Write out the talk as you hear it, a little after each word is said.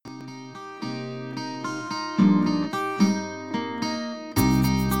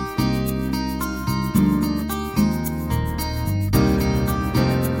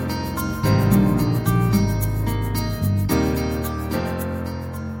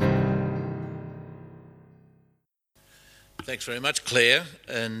Thanks very much, Claire.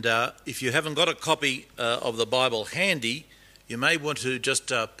 And if you haven't got a copy of the Bible handy, you may want to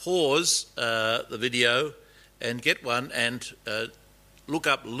just pause the video and get one and look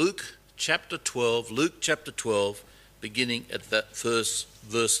up Luke chapter 12, beginning at that verse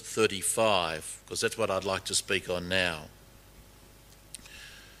 35, because that's what I'd like to speak on now.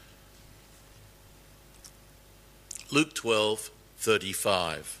 Luke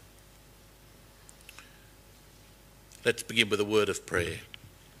 12:35. Let's begin with a word of prayer.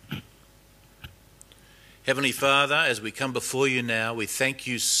 Heavenly Father, as we come before you now, we thank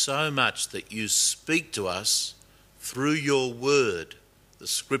you so much that you speak to us through your word, the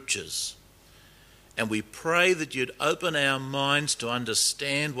scriptures. And we pray that you'd open our minds to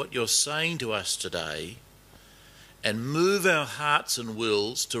understand what you're saying to us today and move our hearts and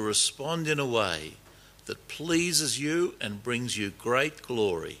wills to respond in a way that pleases you and brings you great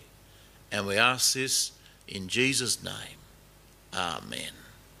glory. And we ask this in Jesus' name. Amen.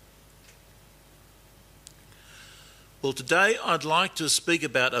 Well, today I'd like to speak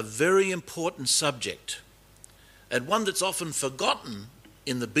about a very important subject, and one that's often forgotten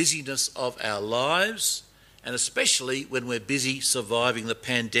in the busyness of our lives, and especially when we're busy surviving the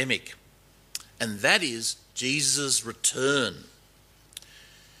pandemic, and that is Jesus' return.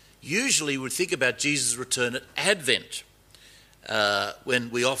 Usually we think about Jesus' return at Advent, when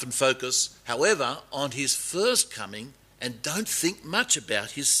we often focus, however, on his first coming and don't think much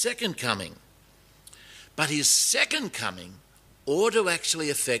about his second coming. But his second coming ought to actually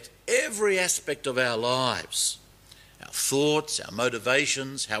affect every aspect of our lives, our thoughts, our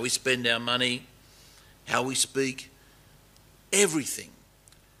motivations, how we spend our money, how we speak, everything.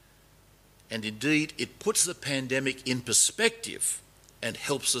 And indeed, it puts the pandemic in perspective and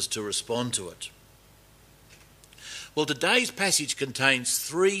helps us to respond to it. Well, today's passage contains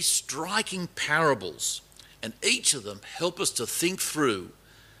 3 striking parables, and each of them help us to think through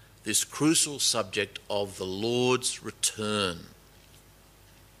this crucial subject of the Lord's return.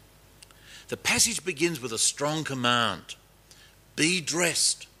 The passage begins with a strong command: be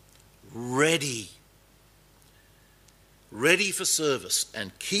dressed, ready for service,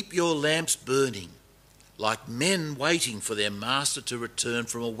 and keep your lamps burning, like men waiting for their master to return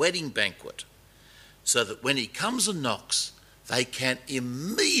from a wedding banquet, so that when he comes and knocks, they can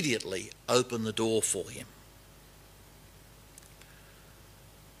immediately open the door for him.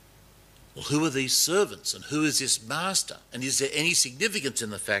 Well, who are these servants and who is this master? And is there any significance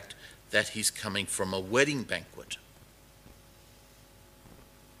in the fact that he's coming from a wedding banquet?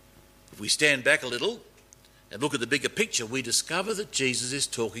 If we stand back a little and look at the bigger picture, we discover that Jesus is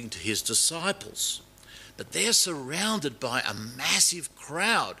talking to his disciples. But they're surrounded by a massive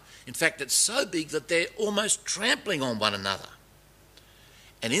crowd. In fact, it's so big that they're almost trampling on one another.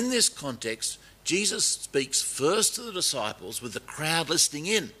 And in this context, Jesus speaks first to the disciples with the crowd listening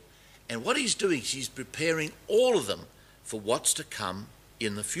in. And what he's doing is he's preparing all of them for what's to come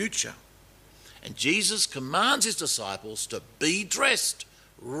in the future. And Jesus commands his disciples to be dressed,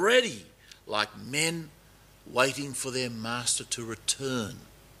 ready, like men waiting for their master to return.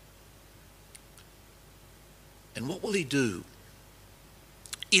 And what will he do?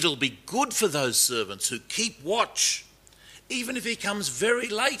 It'll be good for those servants who keep watch, even if he comes very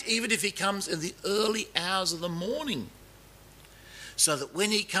late, even if he comes in the early hours of the morning, so that when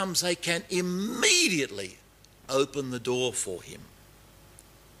he comes, they can immediately open the door for him.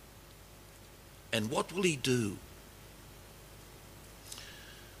 And what will he do?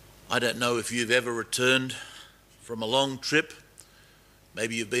 I don't know if you've ever returned from a long trip.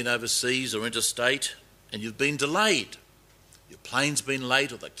 Maybe you've been overseas or interstate and you've been delayed. Your plane's been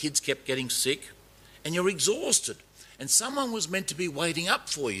late or the kids kept getting sick and you're exhausted. And someone was meant to be waiting up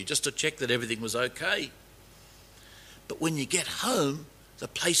for you just to check that everything was okay. But when you get home, the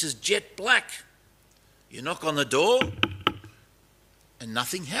place is jet black. You knock on the door and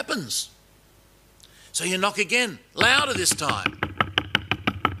nothing happens. So you knock again, louder this time.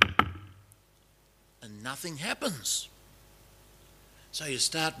 And nothing happens. So you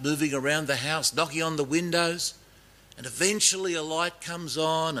start moving around the house, knocking on the windows, and eventually a light comes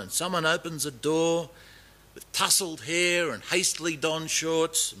on and someone opens a door with tousled hair and hastily donned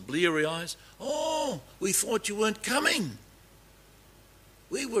shorts and bleary eyes. Oh, we thought you weren't coming.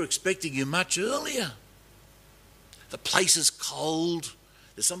 We were expecting you much earlier. The place is cold.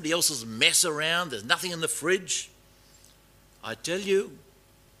 There's somebody else's mess around. There's nothing in the fridge. I tell you,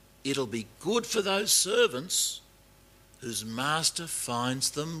 it'll be good for those servants whose master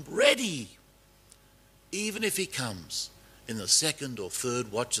finds them ready, even if he comes in the second or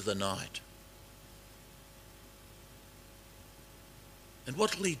third watch of the night. And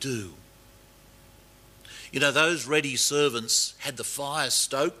what will he do? You know, those ready servants had the fire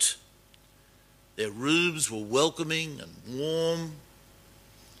stoked. Their rooms were welcoming and warm.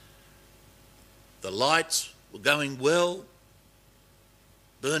 The lights were going well,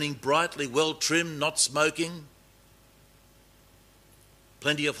 burning brightly, well trimmed, not smoking.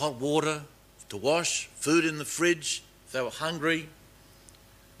 Plenty of hot water to wash, food in the fridge if they were hungry.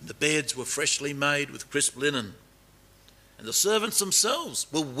 And the beds were freshly made with crisp linen. And the servants themselves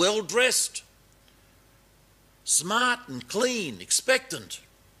were well dressed, smart and clean, expectant,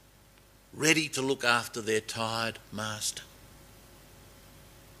 ready to look after their tired master.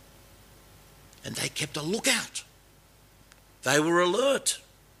 And they kept a lookout. They were alert,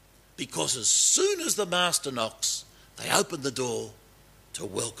 because as soon as the master knocks, they open the door to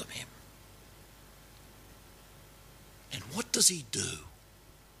welcome him. And what does he do?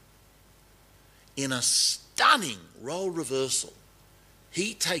 In a stunning role reversal,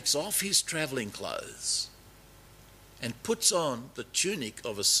 he takes off his travelling clothes and puts on the tunic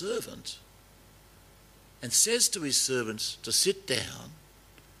of a servant and says to his servants to sit down,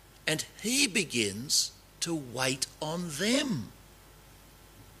 and he begins to wait on them.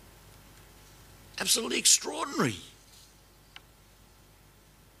 Absolutely extraordinary.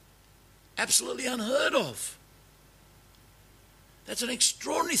 Absolutely unheard of. That's an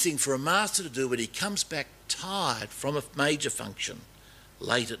extraordinary thing for a master to do when he comes back tired from a major function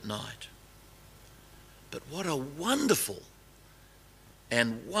late at night. But what a wonderful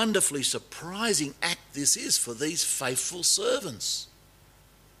and wonderfully surprising act this is for these faithful servants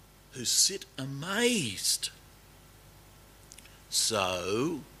who sit amazed.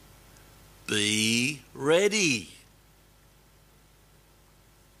 So, be ready.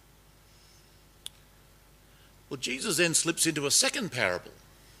 Well, Jesus then slips into a second parable.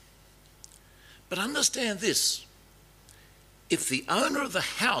 But understand this. If the owner of the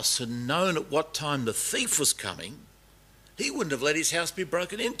house had known at what time the thief was coming, he wouldn't have let his house be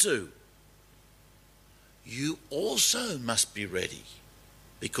broken into. You also must be ready,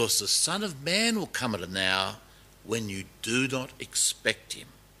 because the Son of Man will come at an hour when you do not expect him.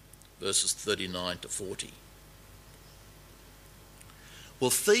 Verses 39 to 40. Well,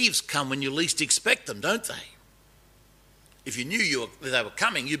 thieves come when you least expect them, don't they? If you knew they were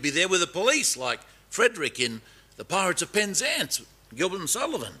coming, you'd be there with the police, like Frederick in The Pirates of Penzance, Gilbert and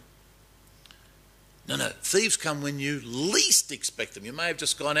Sullivan. No, thieves come when you least expect them. You may have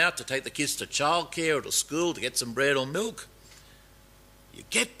just gone out to take the kids to childcare or to school to get some bread or milk. You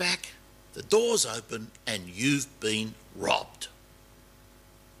get back, the door's open, and you've been robbed.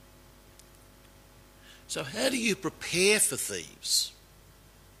 So how do you prepare for thieves?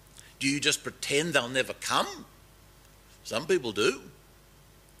 Do you just pretend they'll never come? Some people do.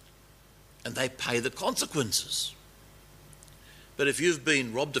 And they pay the consequences. But if you've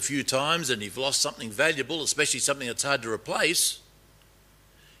been robbed a few times and you've lost something valuable, especially something that's hard to replace,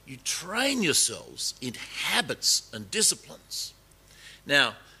 you train yourselves in habits and disciplines.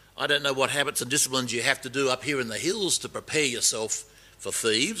 Now, I don't know what habits and disciplines you have to do up here in the hills to prepare yourself for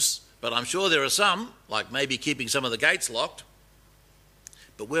thieves, but I'm sure there are some, like maybe keeping some of the gates locked.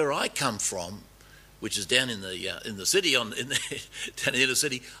 But where I come from, which is down in the city, down in the inner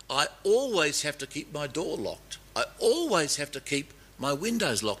city, I always have to keep my door locked. I always have to keep my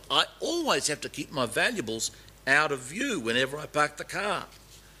windows locked. I always have to keep my valuables out of view whenever I park the car.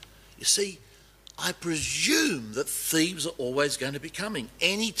 You see, I presume that thieves are always going to be coming,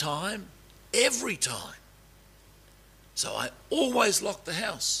 any time, every time. So I always lock the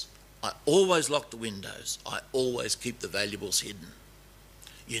house. I always lock the windows. I always keep the valuables hidden.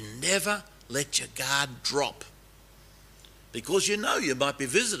 You never let your guard drop, because you know you might be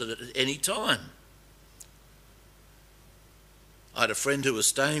visited at any time. I had a friend who was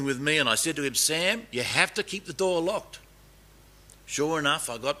staying with me, and I said to him, Sam, you have to keep the door locked. Sure enough,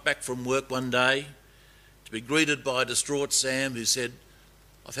 I got back from work one day to be greeted by a distraught Sam who said,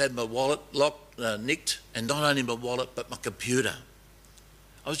 I've had my wallet nicked, and not only my wallet but my computer.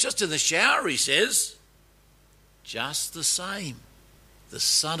 I was just in the shower, he says. Just the same, the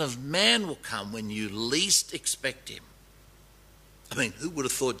Son of Man will come when you least expect him. I mean, who would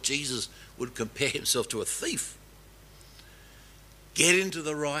have thought Jesus would compare himself to a thief? Get into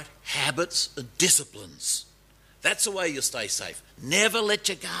the right habits and disciplines. That's the way you'll stay safe. Never let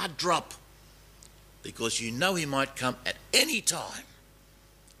your guard drop, because you know he might come at any time.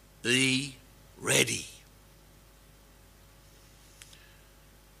 Be ready.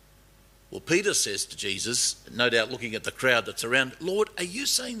 Well, Peter says to Jesus, no doubt looking at the crowd that's around, Lord, are you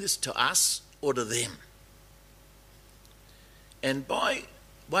saying this to us or to them? And by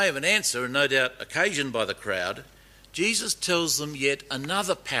way of an answer, and no doubt occasioned by the crowd, Jesus tells them yet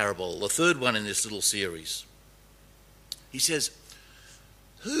another parable, the third one in this little series. He says,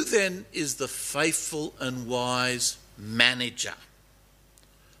 "Who then is the faithful and wise manager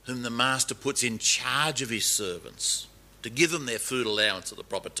whom the master puts in charge of his servants to give them their food allowance at the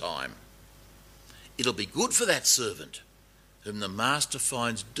proper time? It'll be good for that servant whom the master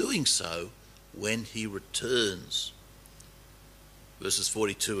finds doing so when he returns." Verses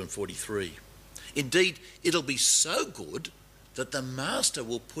 42 and 43. "Indeed, it'll be so good that the master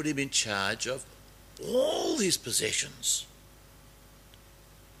will put him in charge of all his possessions.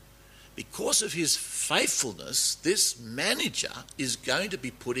 Because of his faithfulness, this manager is going to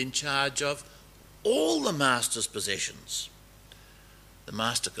be put in charge of all the master's possessions. The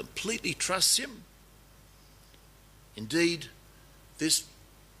master completely trusts him. Indeed, this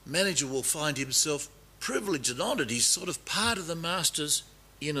manager will find himself privileged and honoured. He's sort of part of the master's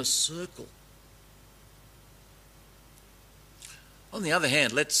inner circle. On the other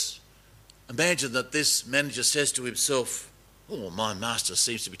hand, let's imagine that this manager says to himself, "Oh, my master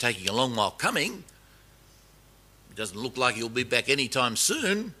seems to be taking a long while coming. It doesn't look like he'll be back any time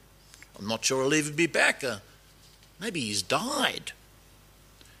soon. I'm not sure he'll even be back. Maybe he's died."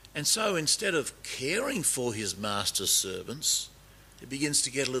 And so instead of caring for his master's servants, he begins to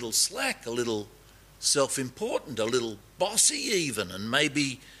get a little slack, a little self-important, a little bossy even, and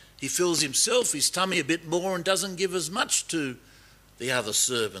maybe he fills his tummy a bit more and doesn't give as much to the other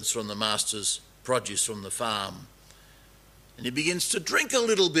servants from the master's produce from the farm. And he begins to drink a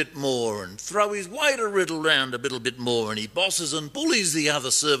little bit more and throw his weight around a little bit more, and he bosses and bullies the other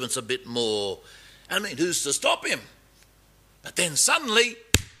servants a bit more. I mean, who's to stop him? But then suddenly,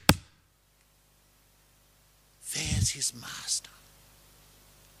 there's his master.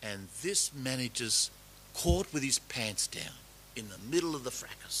 And this manager's caught with his pants down in the middle of the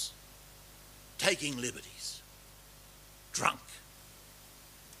fracas, taking liberties, drunk.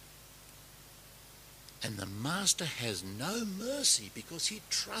 And the master has no mercy because he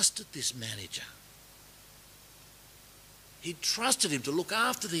trusted this manager. He trusted him to look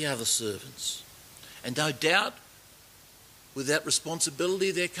after the other servants. And no doubt, with that responsibility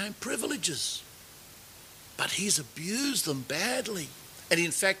there came privileges. But he's abused them badly. And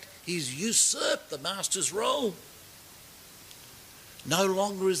in fact, he's usurped the master's role. No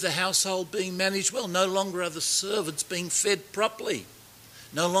longer is the household being managed well. No longer are the servants being fed properly.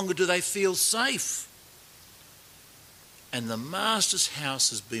 No longer do they feel safe. And the master's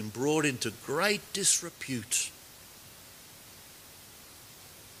house has been brought into great disrepute.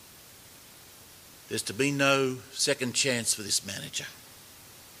 There's to be no second chance for this manager.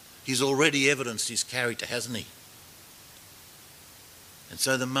 He's already evidenced his character, hasn't he? And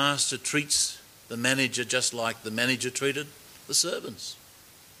so the master treats the manager just like the manager treated the servants.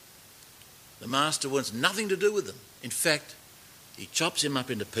 The master wants nothing to do with them. In fact, he chops him up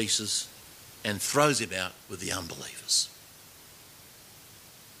into pieces and throws him out with the unbelievers.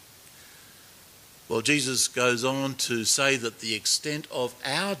 Well, Jesus goes on to say that the extent of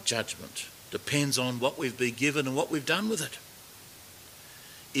our judgment depends on what we've been given and what we've done with it.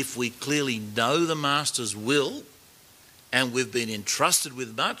 If we clearly know the master's will and we've been entrusted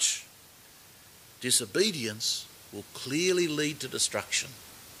with much, disobedience will clearly lead to destruction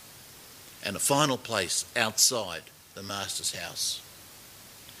and a final place outside the master's house.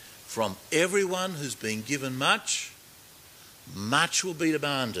 From everyone who's been given much, much will be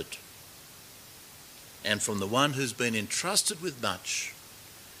demanded. And from the one who's been entrusted with much,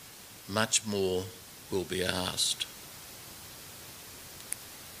 much more will be asked.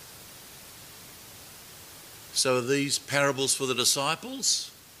 So are these parables for the disciples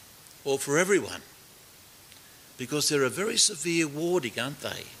or for everyone? Because they're a very severe warning, aren't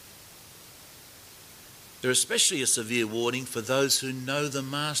they? They're especially a severe warning for those who know the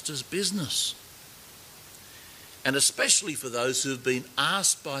master's business. And especially for those who have been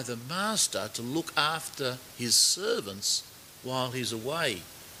asked by the master to look after his servants while he's away.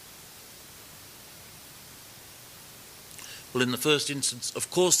 Well, in the first instance, of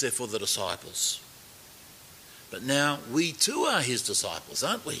course they're for the disciples. But now we too are his disciples,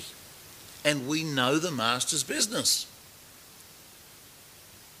 aren't we? And we know the master's business.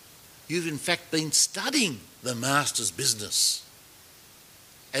 You've in fact been studying the master's business.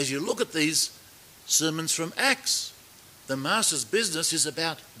 As you look at these sermons from Acts, the master's business is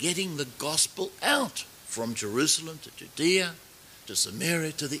about getting the gospel out from Jerusalem to Judea to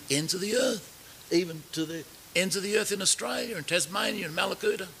Samaria to the ends of the earth, even to the ends of the earth in Australia and Tasmania and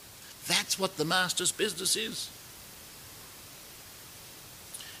Malakuta. That's what the master's business is.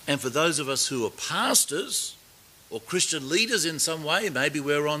 And for those of us who are pastors, or Christian leaders in some way. Maybe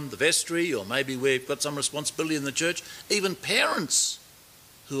we're on the vestry, or maybe we've got some responsibility in the church. Even parents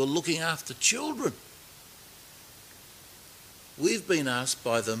who are looking after children. We've been asked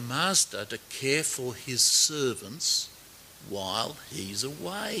by the Master to care for his servants while he's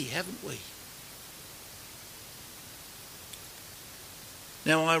away, haven't we?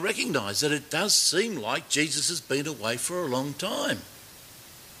 Now, I recognise that it does seem like Jesus has been away for a long time.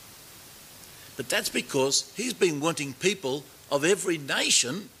 But that's because he's been wanting people of every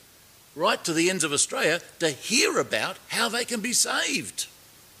nation, right to the ends of Australia, to hear about how they can be saved.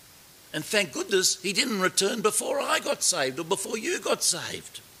 And thank goodness he didn't return before I got saved or before you got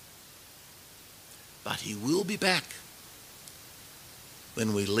saved. But he will be back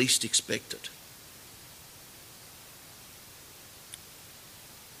when we least expect it.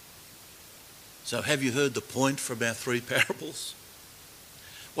 So have you heard the point from our three parables?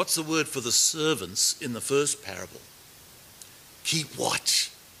 What's the word for the servants in the first parable? Keep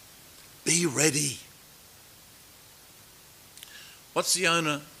watch. Be ready. What's the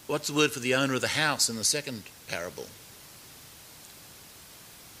word for the owner of the house in the second parable?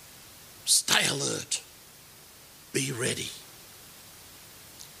 Stay alert. Be ready.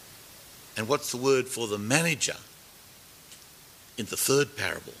 And what's the word for the manager in the third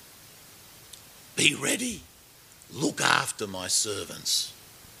parable? Be ready. Look after my servants.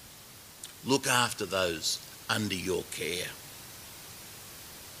 Look after those under your care.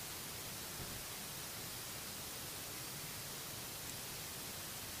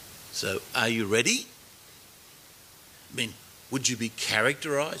 So, are you ready? I mean, would you be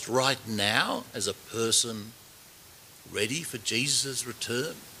characterised right now as a person ready for Jesus'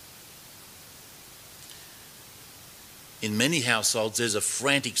 return? In many households, there's a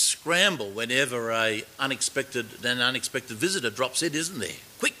frantic scramble whenever an unexpected visitor drops in, isn't there?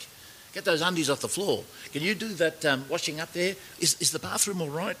 Quick, get those undies off the floor. Can you do that washing up there? Is the bathroom all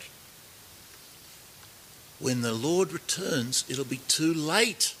right? When the Lord returns, it'll be too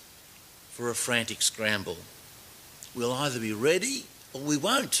late for a frantic scramble. We'll either be ready or we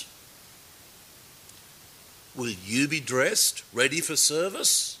won't. Will you be dressed, ready for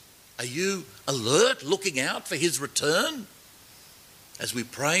service? Are you alert, looking out for his return as we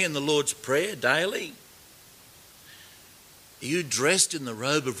pray in the Lord's Prayer daily? Are you dressed in the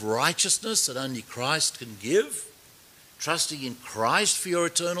robe of righteousness that only Christ can give, trusting in Christ for your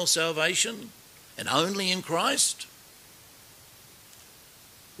eternal salvation and only in Christ?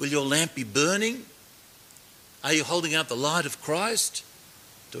 Will your lamp be burning? Are you holding out the light of Christ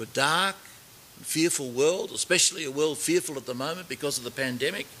to a dark and fearful world, especially a world fearful at the moment because of the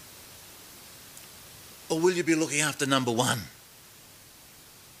pandemic? Or will you be looking after number one,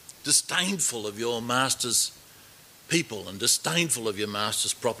 disdainful of your master's people and disdainful of your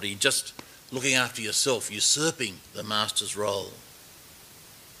master's property, just looking after yourself, usurping the master's role?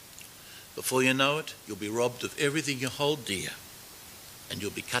 Before you know it, you'll be robbed of everything you hold dear, and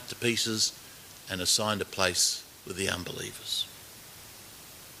you'll be cut to pieces and assigned a place with the unbelievers.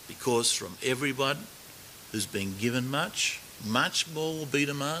 Because from everyone who's been given much, much more will be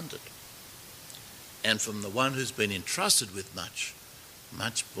demanded. And from the one who's been entrusted with much,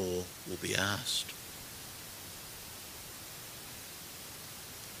 much more will be asked.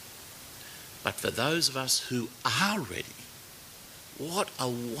 But for those of us who are ready, what a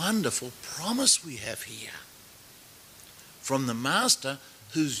wonderful promise we have here from the Master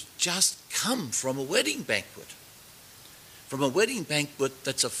who's just come from a wedding banquet. From a wedding banquet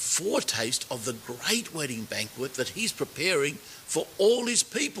that's a foretaste of the great wedding banquet that he's preparing for all his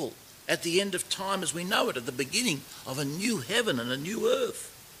people at the end of time as we know it, at the beginning of a new heaven and a new earth.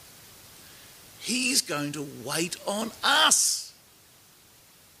 He's going to wait on us.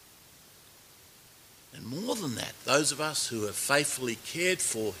 And more than that, those of us who have faithfully cared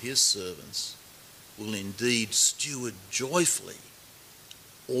for his servants will indeed steward joyfully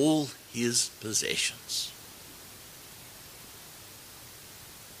all his possessions.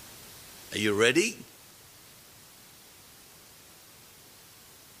 Are you ready?